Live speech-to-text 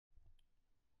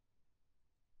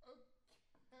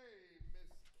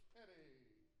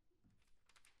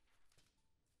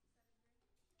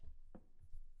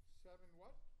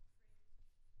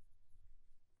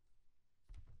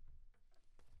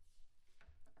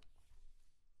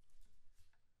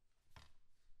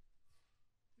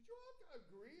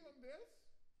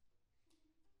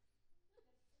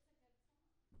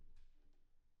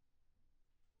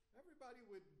everybody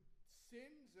with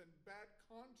sins and bad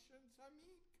conscience? I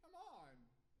mean, come on.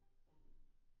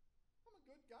 I'm a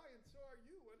good guy and so are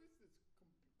you. What is this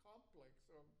complex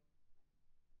of?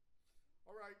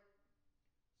 All right.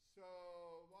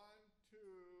 So 1, 2,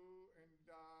 and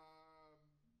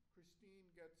Christine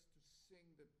gets to sing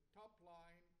the top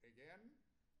line again,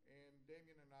 and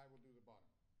Damien and I will do the bottom.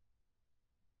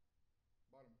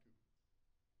 Bottom 2.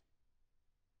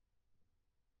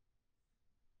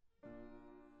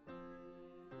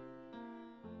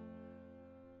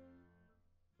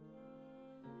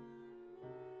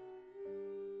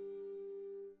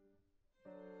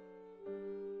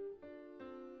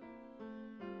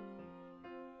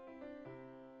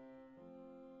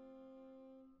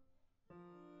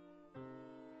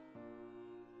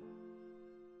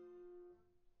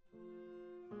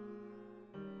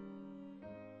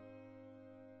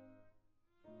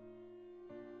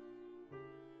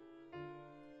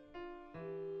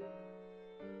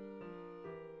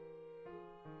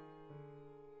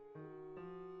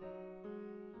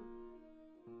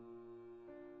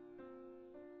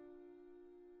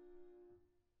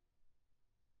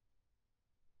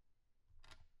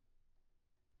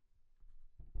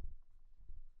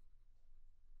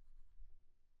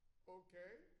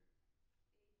 Okay.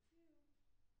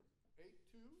 8-2. 8-2.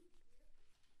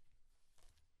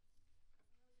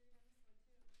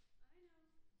 Yep. I was reading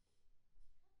on this one too.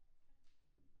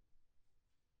 I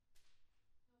know. No variety tonight, I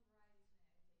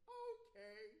take it.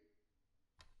 Okay.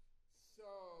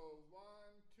 So 1,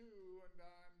 2, and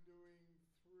I'm doing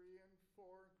 3 and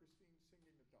 4, and Christine's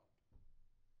singing the top.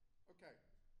 Okay.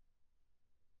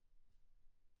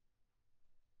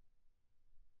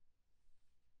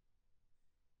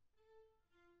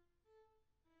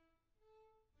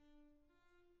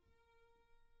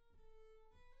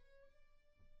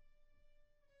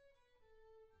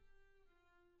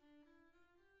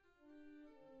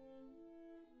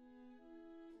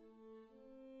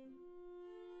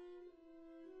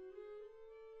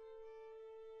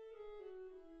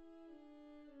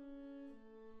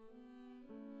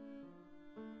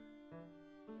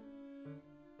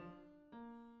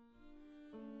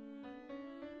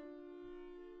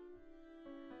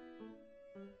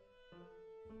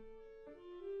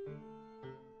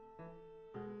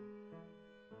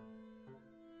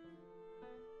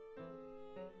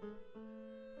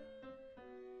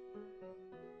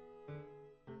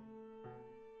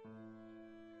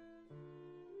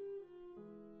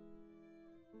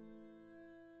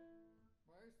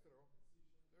 Maestro,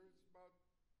 there's about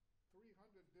 300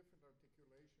 different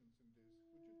articulations in this.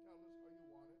 Would you tell us how you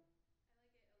want it?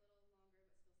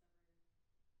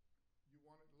 I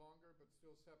like it a little longer but still separated. You want it longer but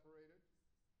still separated? Just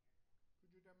a hair, yeah.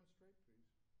 Could you demonstrate,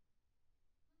 please?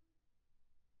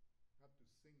 Have to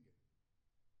sing it.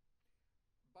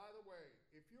 By the way,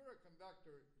 if you're a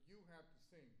conductor, you have to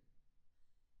sing.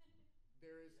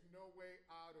 There is no way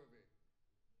out of it.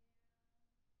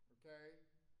 Yeah. Okay?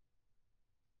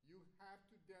 You have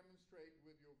to demonstrate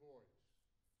with your voice. He's gonna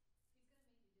make you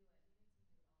do it.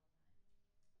 He makes me do it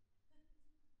all the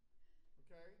time.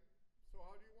 Okay? So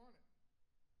how do you want it?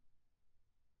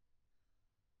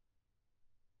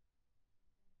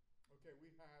 Okay,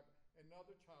 we have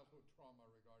another childhood trauma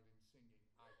regarding singing.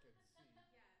 I can see. Yes.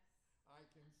 I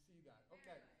can see that. Very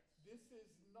Okay, much. this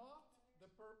is not the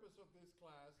purpose of this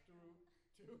class to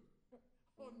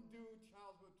undo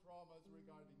childhood traumas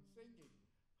regarding singing.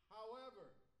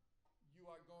 However, you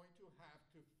are going to have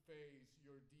to face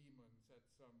your demons at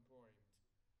some point.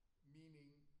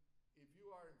 Meaning, if you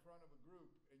are in front of a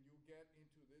group and you get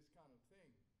into this kind of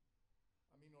thing,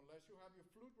 I mean, unless you have your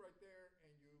flute right there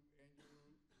and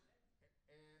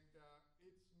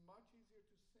it's much easier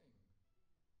to sing.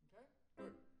 Okay?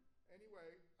 Good.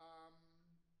 Anyway,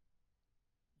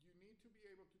 you need to be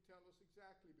able to tell us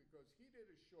exactly, because he did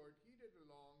it short, he did it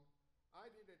long, I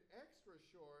did it extra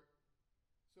short.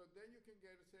 So then you can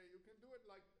say, you can do it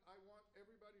like, I want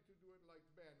everybody to do it like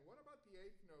Ben. What about the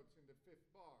 8th notes in the 5th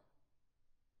bar?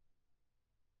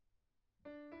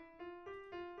 The 8th notes I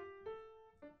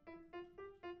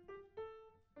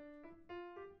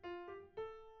like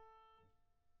staccato.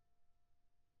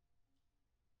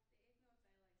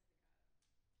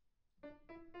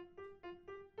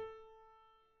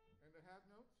 And the half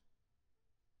notes?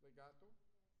 Legato? Yes.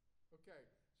 Okay,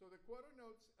 so the quarter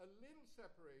notes a little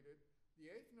separated, the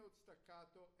 8th note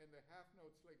staccato and the half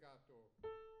notes legato.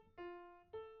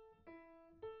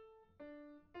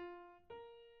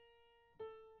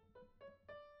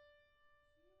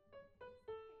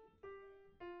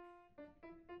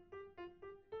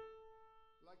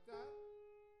 Like that?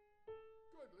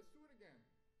 Good, let's do it again.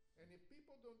 And if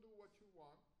people don't do what you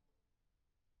want,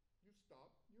 you stop,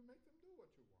 you make them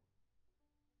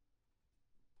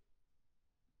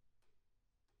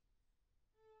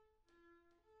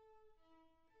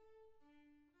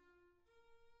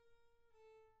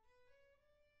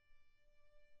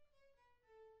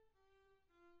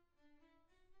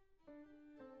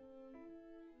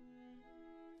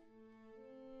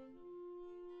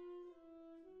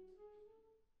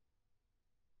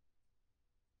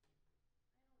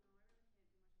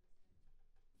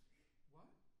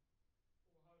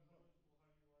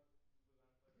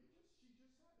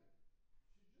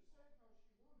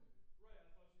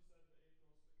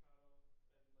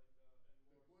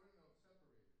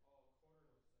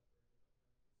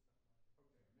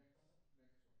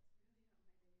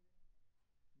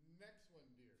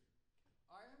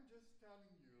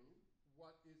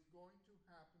what is going to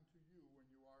happen to you when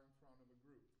you are in front of a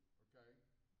group, okay?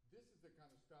 This is the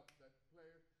kind of stuff that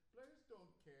players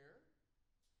don't care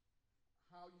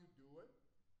how you do it,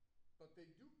 but they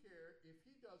do care if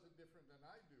he does it different than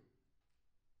I do,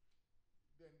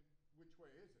 then which way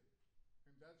is it?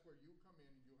 And that's where you come in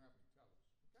and you have to tell us,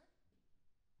 okay?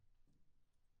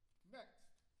 Next.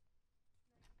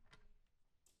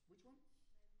 9-3. Which one?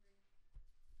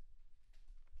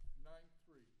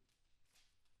 9-3. 9-3.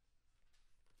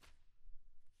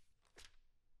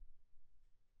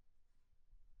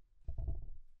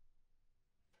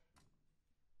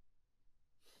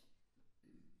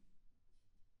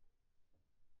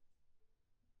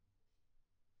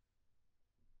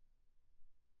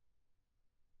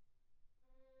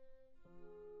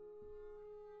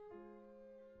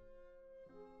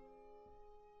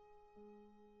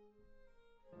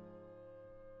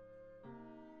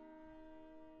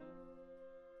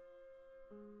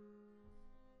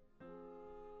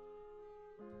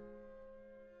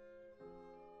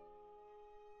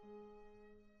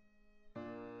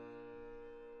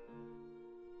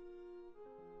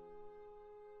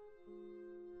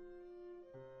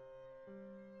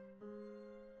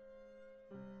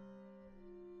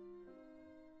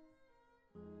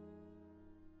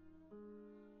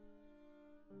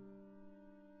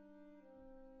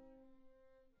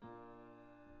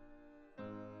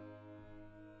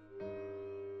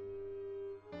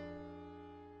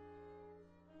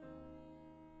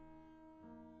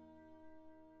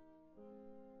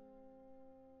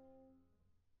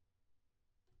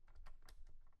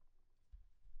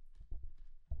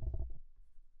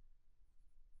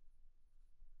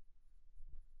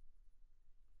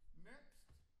 Next.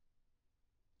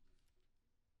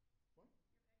 What? Your pick.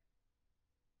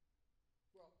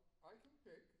 Well, I can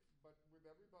pick, but with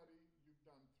everybody, you've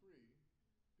done 3.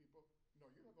 People, no,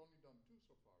 you have only done 2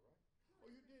 so far, right? No, Oh,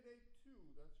 you three. did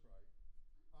 8-2, that's right.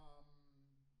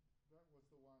 That was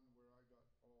the one where I got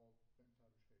all bent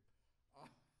out of shape.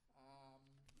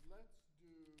 Let's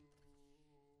do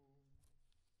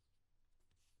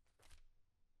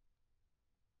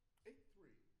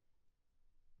 8-3.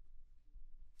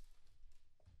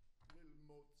 Little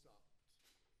Mozart.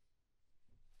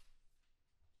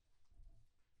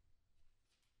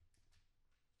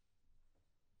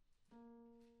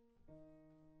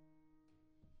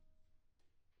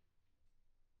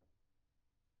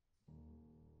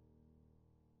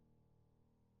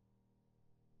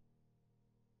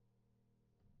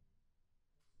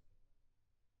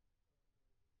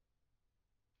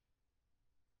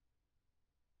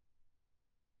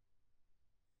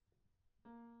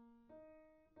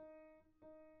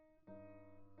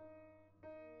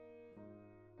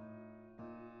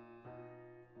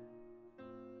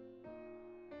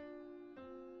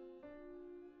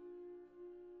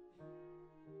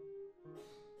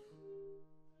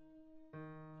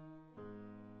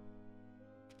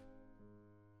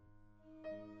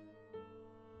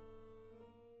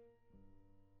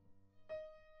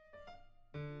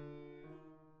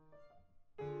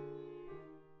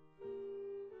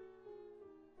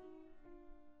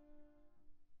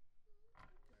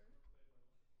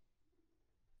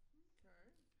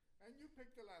 Okay. And you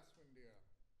picked the last one, dear.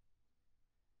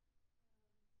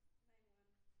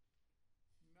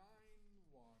 9-1.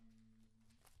 9-1.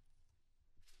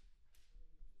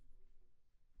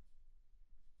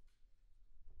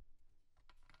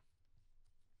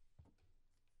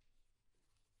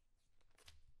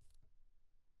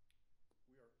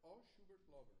 We are all Schubert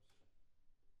lovers.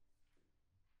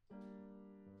 I am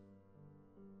taking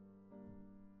a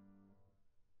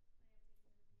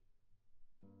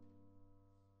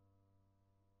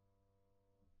repeat.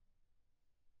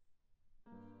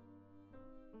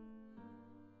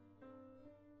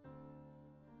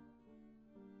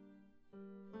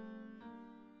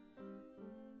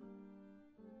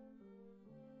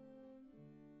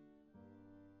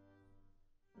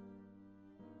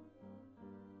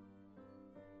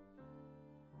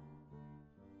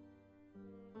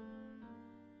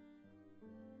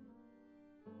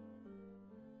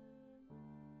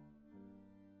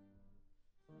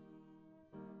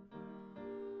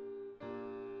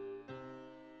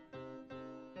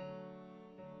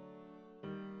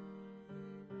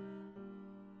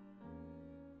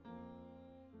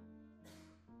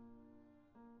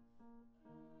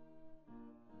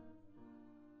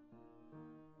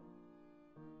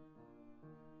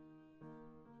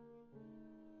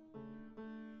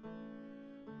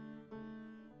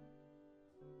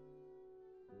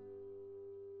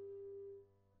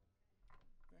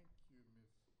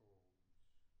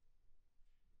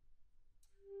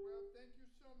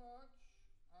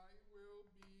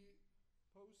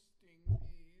 posting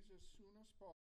these as soon as possible.